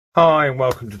Hi and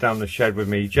welcome to Down the Shed with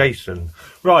me, Jason.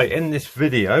 Right, in this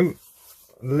video,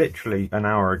 literally an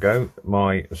hour ago,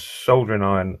 my soldering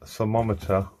iron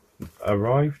thermometer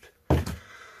arrived.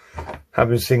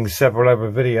 Having seen several other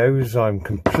videos, I'm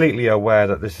completely aware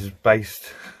that this is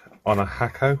based on a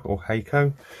HAKKO or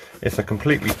HAKKO. It's a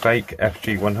completely fake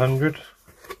FG-100.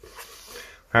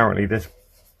 Apparently this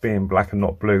being black and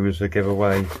not blue is a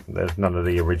giveaway. There's none of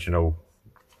the original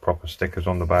proper stickers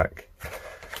on the back.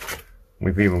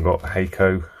 We've even got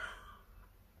HAKKO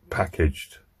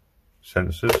packaged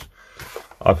sensors.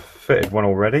 I've fitted one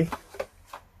already.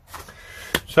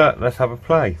 So let's have a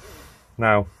play.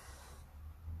 Now,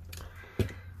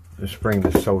 let's bring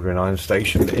this soldering iron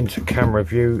station into camera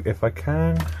view if I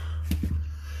can.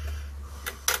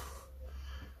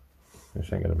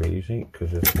 This ain't going to be easy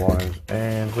because there's wires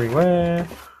everywhere.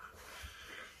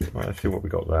 Right, let's see what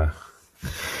we got there.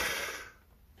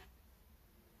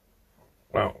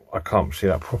 Well, I can't see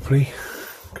that properly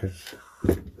because,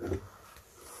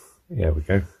 yeah, we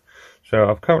go. So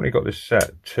I've currently got this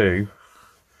set to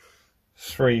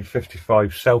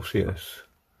 355 Celsius.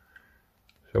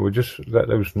 So we'll just let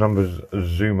those numbers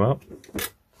zoom up.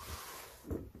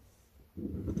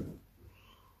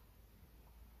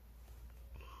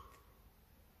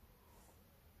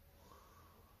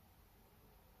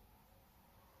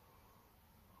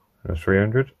 That's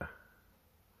 300.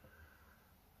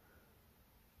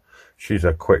 She's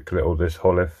a quick little, this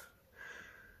Olive.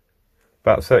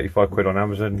 About 35 quid on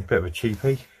Amazon, bit of a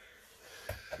cheapie.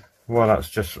 While that's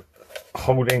just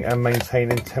holding and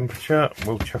maintaining temperature,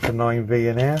 we'll chuck a 9V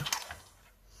in here.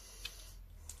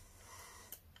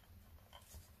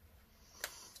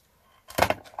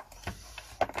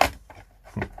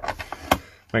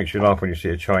 Makes you laugh when you see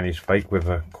a Chinese fake with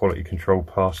a quality control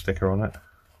pass sticker on it.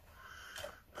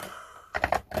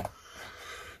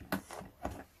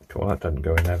 Well, that doesn't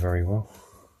go in there very well.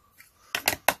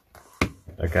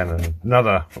 Again,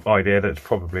 another idea that's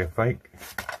probably a fake.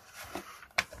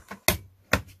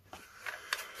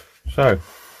 So,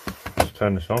 let's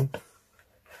turn this on.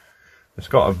 It's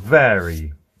got a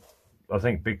very, I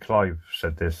think Big Clive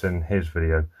said this in his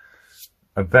video,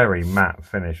 a very matte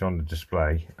finish on the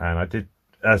display. And I did,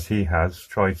 as he has,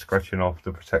 tried scratching off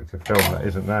the protective film that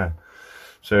isn't there.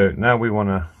 So now we want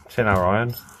to tin our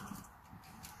iron,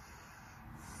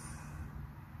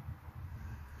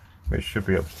 which should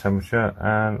be up to temperature,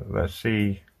 and let's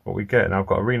see what we get. Now I've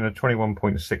got a reading of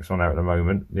 21.6 on there at the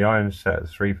moment. The iron's set at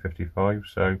 355,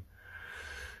 so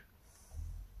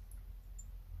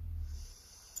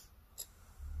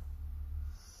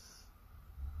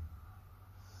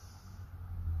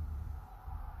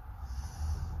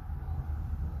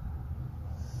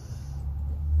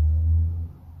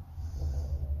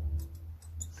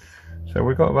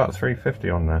we've got about 350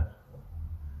 on there.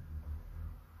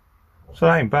 So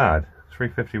that ain't bad.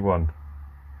 351.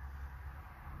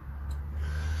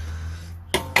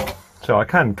 So I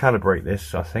can calibrate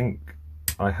this. I think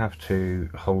I have to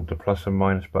hold the plus and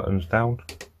minus buttons down,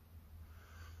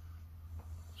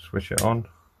 switch it on,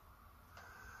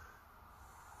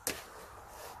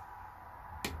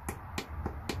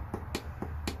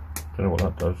 don't know what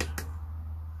that does.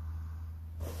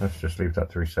 Let's just leave that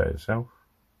to reset itself.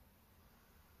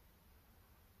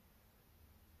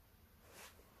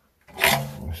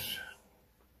 Let's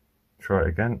try it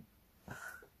again.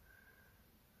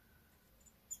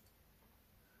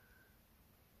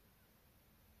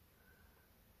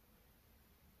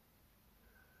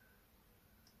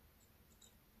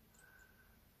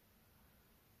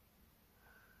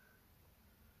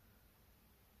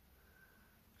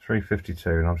 $352,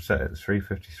 and I'm set at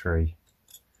 353,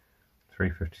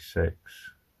 356.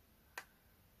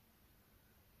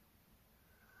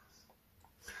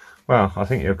 Well, I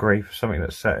think you agree, for something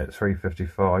that's set at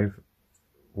 355,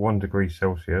 1 degree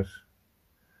Celsius.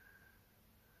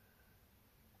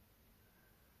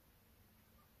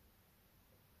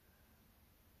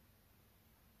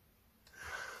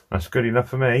 That's good enough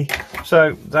for me.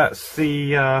 So that's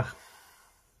the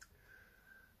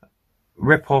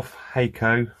rip-off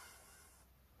HAKKO,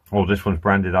 or this one's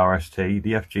branded RST,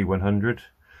 the FG-100.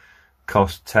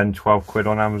 Cost 10-12 quid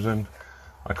on Amazon.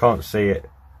 I can't see it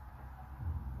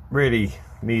really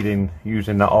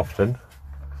using that often,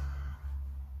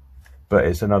 but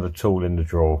it's another tool in the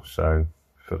drawer. So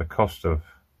for the cost of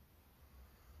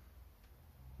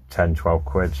 10-12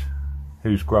 quid,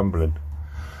 who's grumbling?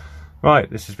 Right,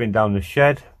 this has been Down the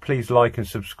Shed. Please like and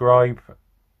subscribe,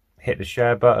 hit the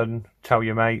share button, tell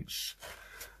your mates.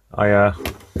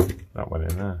 That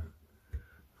went in there.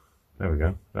 There we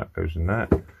go, that goes in there.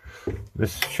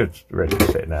 This should really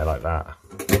sit in there like that.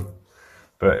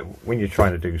 But when you're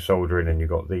trying to do soldering and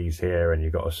you've got these here and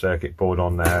you've got a circuit board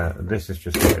on there, this is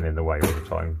just getting in the way all the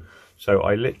time. So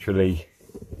I literally,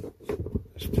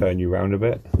 let's turn you around a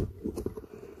bit.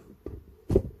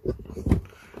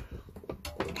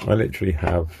 I literally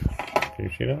have, can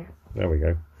you see that? There we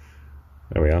go.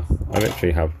 There we are. I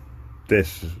literally have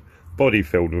this body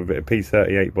filled with a bit of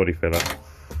P38 body filler.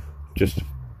 Just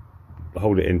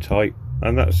hold it in tight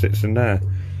and that sits in there.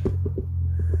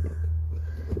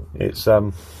 It's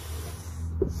let's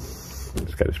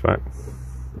get this back.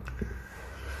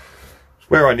 It's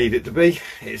where I need it to be.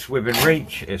 It's within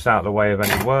reach, it's out of the way of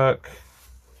any work.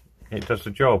 It does the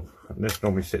job. And this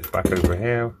normally sits back over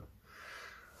here.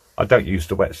 I don't use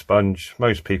the wet sponge.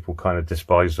 Most people kind of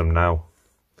despise them now.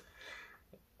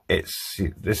 It's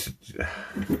this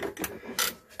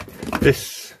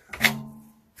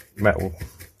metal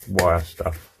wire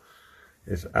stuff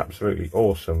is absolutely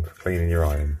awesome for cleaning your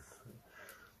iron.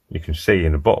 You can see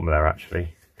in the bottom there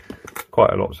actually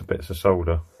quite a lots of bits of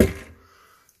solder. This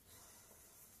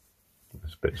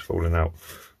bit's falling out,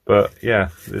 but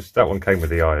yeah, that one came with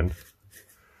the iron.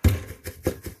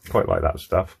 Quite like that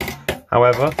stuff.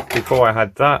 However, before I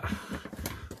had that,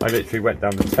 I literally went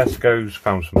down to Tesco's,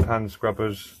 found some pan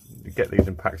scrubbers. You get these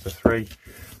in packs of 3.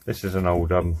 This is an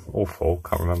old or 4,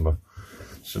 can't remember.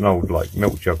 It's an old like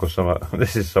milk jug or something.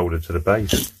 This is soldered to the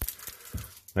base.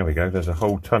 There we go, there's a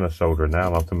whole ton of solder now.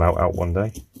 I'll have to melt out one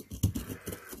day.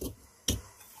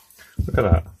 Look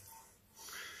at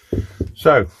that.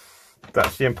 So,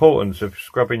 that's the importance of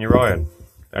scrubbing your iron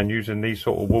and using these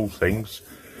sort of wool things